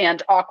tense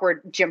and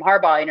awkward Jim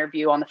Harbaugh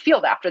interview on the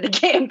field after the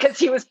game because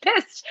he was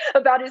pissed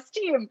about his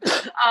team.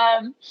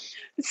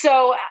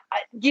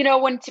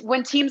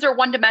 When teams are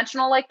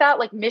one-dimensional like that,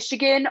 like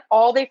Michigan,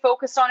 all they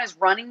focus on is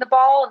running the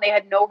ball and they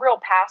had no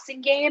real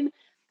passing game.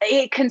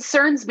 It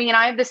concerns me, and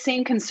I have the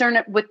same concern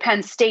with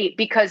Penn State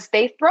because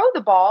they throw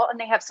the ball and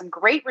they have some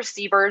great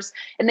receivers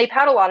and they've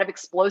had a lot of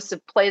explosive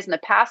plays in the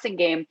passing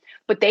game,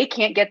 but they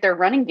can't get their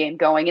running game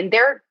going. And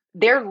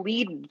their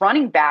lead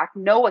running back,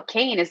 Noah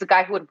Cain, is the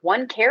guy who had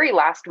 1 carry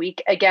last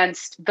week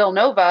against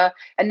Villanova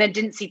and then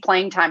didn't see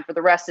playing time for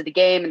the rest of the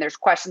game. And there's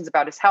questions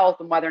about his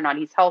health and whether or not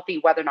he's healthy,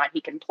 whether or not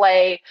he can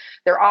play.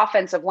 Their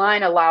offensive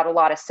line allowed a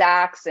lot of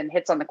sacks and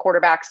hits on the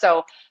quarterback.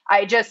 So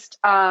I just,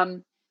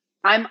 I'm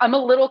a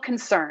little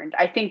concerned.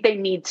 I think they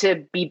need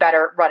to be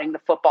better at running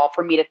the football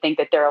for me to think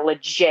that they're a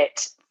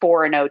legit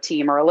 4-0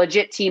 team or a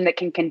legit team that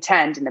can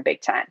contend in the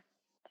Big Ten.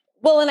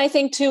 Well, and I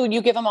think too, you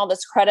give them all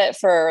this credit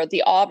for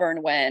the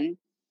Auburn win,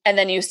 and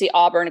then you see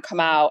Auburn come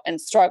out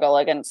and struggle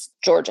against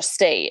Georgia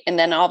State. And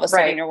then all of a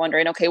sudden you're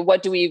wondering, okay,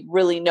 what do we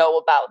really know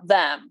about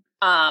them?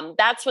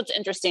 That's what's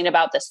interesting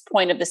about this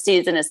point of the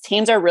season is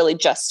teams are really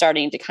just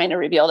starting to kind of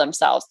reveal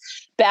themselves.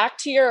 Back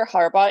to your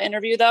Harbaugh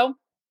interview though.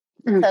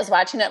 So I was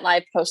watching it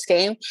live post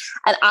game,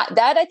 and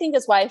I think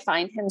is why I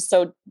find him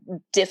so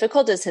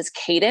difficult is his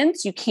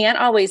cadence. You can't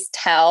always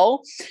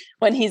tell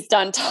when he's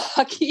done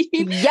talking.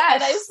 Yes.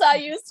 And I saw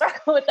you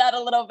struggle with that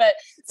a little bit.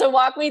 So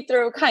walk me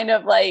through kind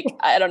of like,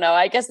 I don't know,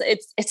 I guess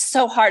it's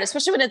so hard,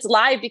 especially when it's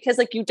live, because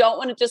like you don't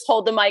want to just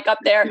hold the mic up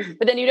there,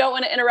 but then you don't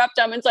want to interrupt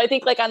them. And so I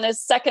think like on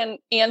this second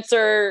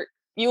answer,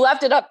 you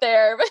left it up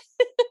there.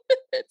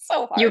 It's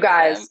so hard. You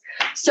guys.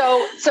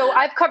 So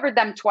I've covered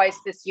them twice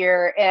this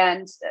year,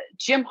 and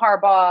Jim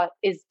Harbaugh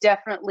is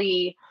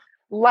definitely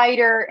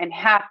lighter and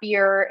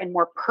happier and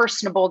more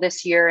personable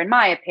this year, in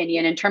my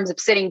opinion. In terms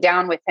of sitting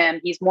down with him,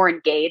 he's more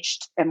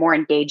engaged and more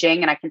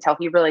engaging, and I can tell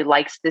he really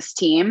likes this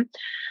team.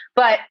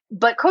 But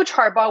Coach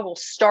Harbaugh will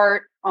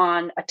start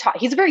on a top.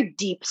 He's a very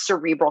deep,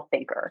 cerebral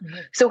thinker. Mm-hmm.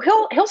 So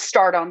he'll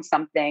start on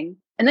something,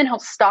 and then he'll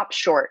stop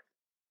short.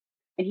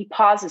 And he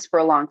pauses for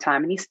a long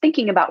time, and he's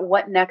thinking about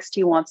what next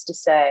he wants to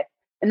say.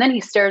 And then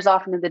he stares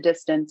off into the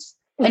distance,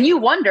 and you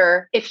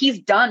wonder if he's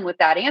done with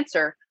that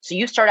answer. So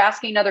you start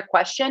asking another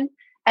question,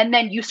 and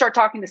then you start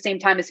talking the same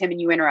time as him,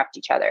 and you interrupt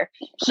each other.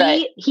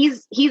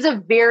 He's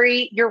a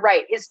very, you're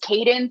right. His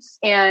cadence,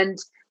 and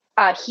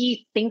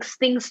he thinks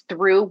things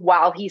through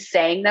while he's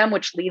saying them,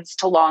 which leads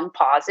to long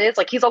pauses.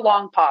 Like he's a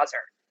long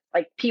pauser.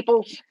 Like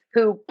people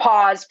who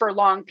pause for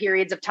long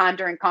periods of time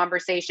during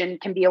conversation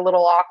can be a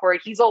little awkward.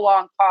 He's a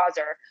long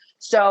pauser.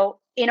 So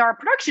in our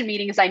production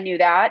meetings, I knew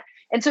that.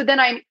 And so then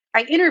I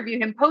interview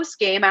him post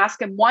game, ask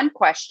him one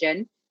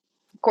question.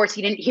 Of course,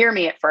 he didn't hear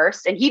me at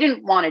first, and he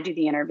didn't want to do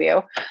the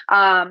interview.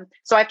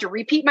 So I have to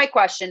repeat my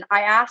question.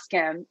 I ask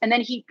him, and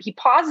then he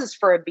pauses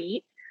for a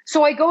beat.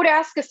 So I go to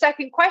ask a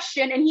second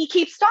question, and he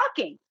keeps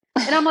talking.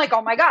 And I'm like,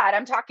 oh my God,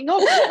 I'm talking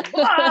over him.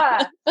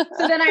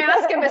 So then I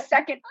ask him a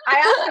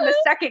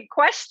second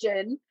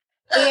question.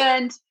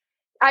 And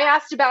I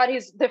asked about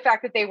the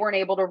fact that they weren't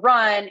able to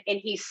run. And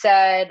he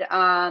said,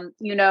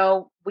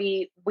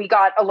 we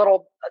got a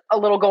little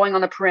going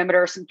on the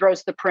perimeter, some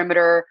throws to the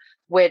perimeter,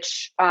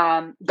 which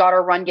got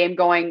our run game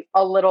going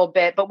a little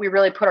bit, but we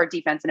really put our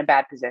defense in a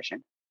bad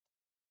position.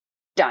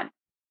 Done.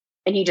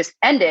 And he just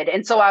ended.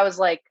 And so I was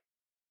like,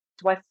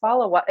 do I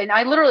follow up? And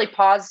I literally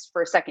paused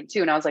for a second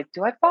too. And I was like,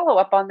 do I follow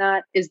up on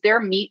that? Is there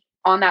meat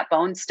on that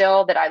bone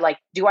still that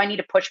do I need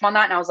to push him on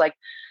that? And I was like,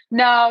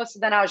 no. So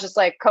then I was just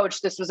like,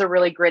 Coach, this was a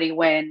really gritty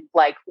win.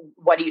 Like,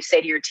 what do you say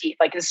to your team?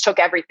 Like, this took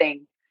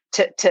everything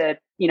to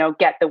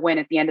get the win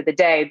at the end of the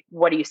day.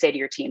 What do you say to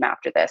your team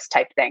after this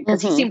type thing?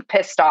 Because he seemed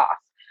pissed off.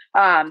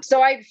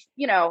 So I've,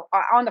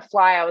 on the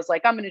fly, I was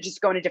like, I'm going to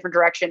just go in a different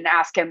direction and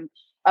ask him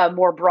a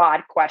more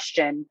broad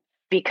question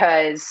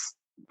because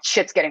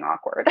shit's getting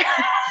awkward.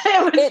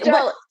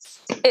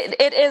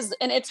 It is.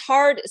 And it's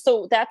hard.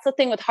 So that's the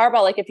thing with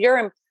Harbaugh. Like if you're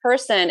in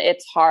person,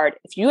 it's hard.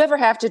 If you ever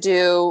have to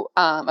do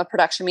a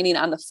production meeting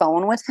on the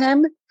phone with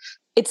him,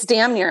 it's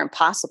damn near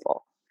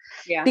impossible.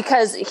 Yeah.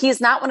 Because he's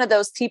not one of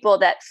those people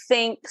that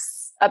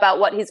thinks about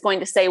what he's going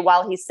to say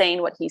while he's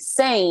saying what he's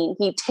saying.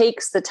 He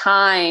takes the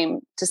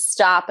time to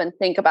stop and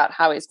think about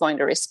how he's going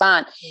to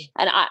respond.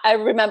 And I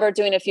remember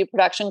doing a few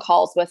production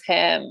calls with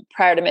him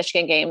prior to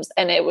Michigan games,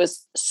 and it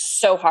was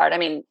so hard. I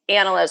mean,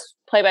 analysts,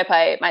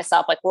 play-by-play,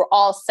 myself, like we're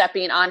all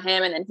stepping on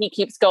him, and then he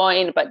keeps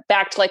going, but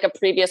back to like a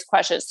previous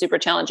question, it's super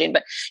challenging.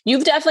 But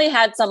you've definitely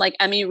had some like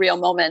Emmy Reel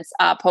moments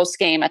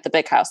post-game at the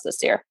Big House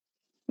this year,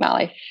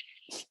 Molly.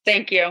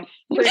 Thank you.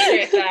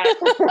 Appreciate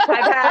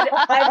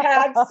that. I've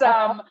had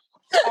some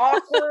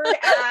awkward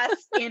ass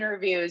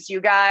interviews, you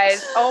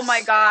guys. Oh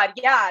my God.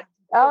 Yeah.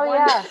 Oh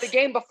yeah. The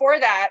game before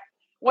that,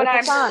 when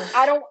I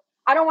don't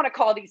want to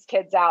call these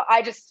kids out.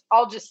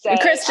 I'll just say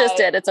Chris just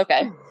did. It's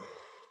okay.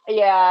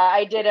 Yeah.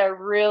 I did a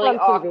really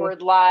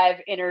awkward live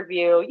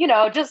interview,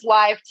 just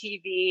live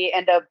TV,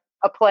 and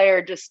a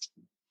player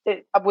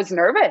was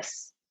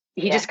nervous.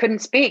 He just couldn't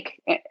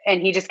speak.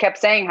 And he just kept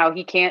saying how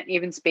he can't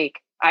even speak.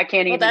 I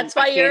can't even. Well, that's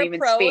why you're a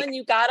pro and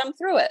you got him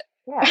through it.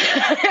 Yeah.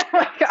 Oh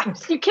my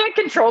gosh. You can't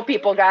control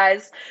people,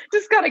 guys.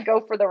 Just got to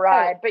go for the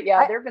ride. But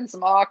yeah, there have been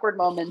some awkward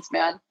moments,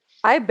 man.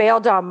 I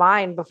bailed on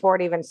mine before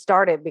it even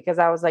started because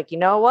I was like, you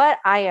know what?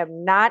 I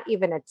am not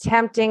even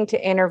attempting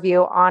to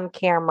interview on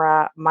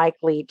camera Mike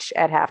Leach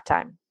at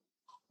halftime.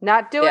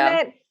 Not doing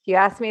it. If you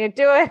asked me to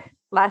do it,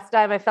 last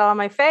time I fell on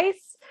my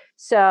face.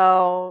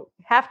 So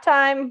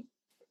halftime,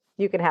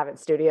 you can have it,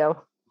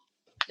 studio.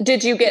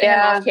 Did you get him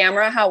off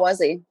camera? How was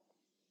he?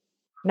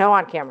 No,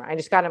 on camera. I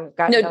just got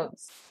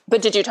notes.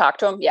 But did you talk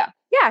to him? Yeah.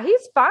 Yeah,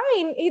 he's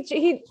fine.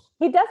 He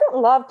doesn't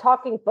love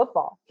talking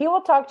football. He will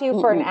talk to you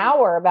for an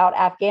hour about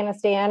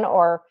Afghanistan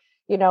or,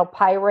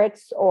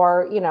 pirates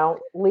or,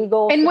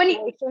 legal and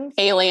situations.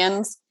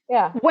 Aliens.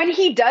 Yeah. When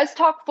he does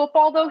talk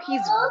football, though,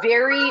 he's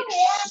very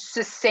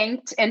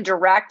succinct and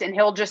direct, and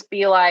he'll just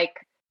be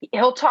like,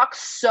 he'll talk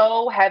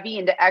so heavy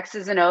into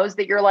X's and O's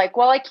that you're like,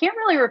 well, I can't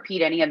really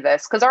repeat any of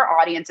this because our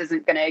audience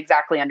isn't going to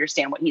exactly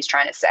understand what he's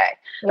trying to say.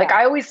 Yeah. Like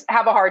I always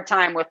have a hard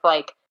time with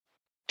like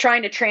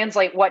trying to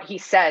translate what he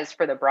says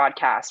for the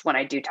broadcast when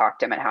I do talk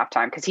to him at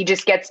halftime. Cause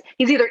he's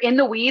either in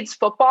the weeds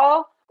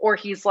football or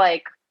he's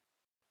like,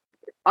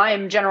 I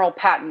am General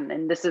Patton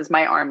and this is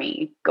my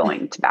army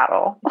going to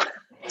battle.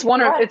 It's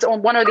one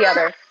or the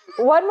other.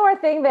 One more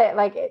thing that,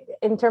 like,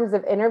 in terms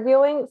of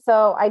interviewing,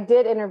 so I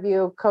did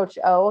interview Coach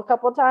O a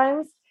couple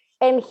times,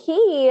 and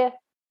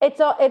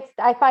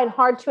I find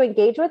hard to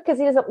engage with because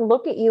he doesn't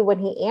look at you when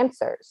he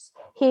answers.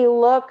 He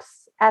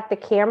looks at the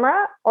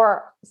camera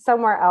or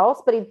somewhere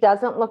else, but he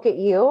doesn't look at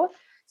you.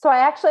 So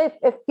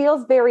it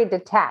feels very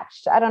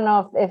detached. I don't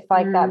know if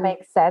that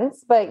makes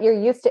sense, but you're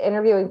used to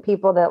interviewing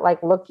people that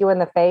like look you in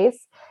the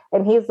face,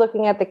 and he's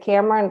looking at the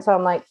camera. And so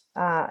I'm like,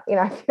 I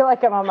feel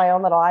like I'm on my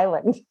own little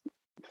island.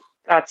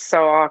 That's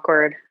so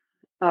awkward.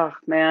 Oh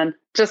man,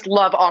 just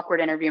love awkward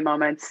interview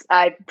moments.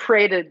 I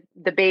pray to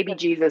the baby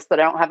Jesus that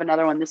I don't have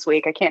another one this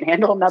week. I can't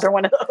handle another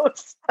one of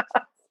those.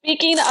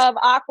 Speaking of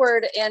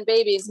awkward and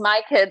babies,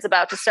 my kid's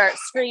about to start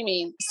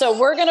screaming. So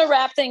we're going to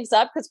wrap things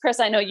up because, Chris,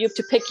 I know you have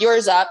to pick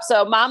yours up.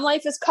 So Mom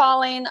Life is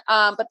calling,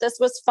 but this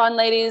was fun,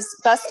 ladies.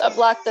 Best of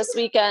luck this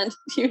weekend.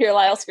 You hear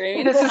Lyle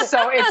screaming? It's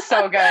so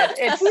good.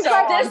 It's so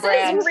on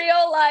brand. This is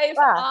real life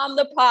on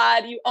the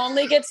pod. You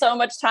only get so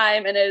much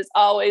time, and it is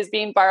always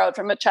being borrowed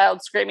from a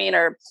child screaming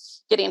or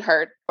getting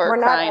hurt or We're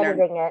crying. Not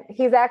editing it.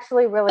 He's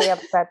actually really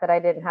upset that I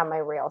didn't have my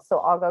reel. So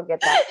I'll go get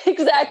that.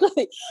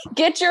 Exactly.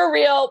 Get your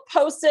reel,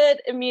 post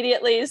it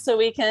immediately so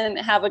we can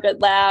have a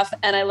good laugh.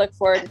 And I look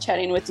forward to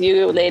chatting with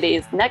you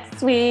ladies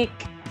next week.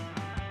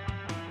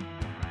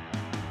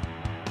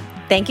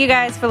 Thank you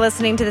guys for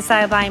listening to the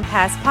Sideline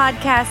Pass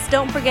podcast.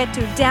 Don't forget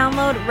to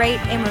download, rate,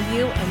 and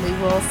review, and we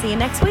will see you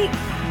next week.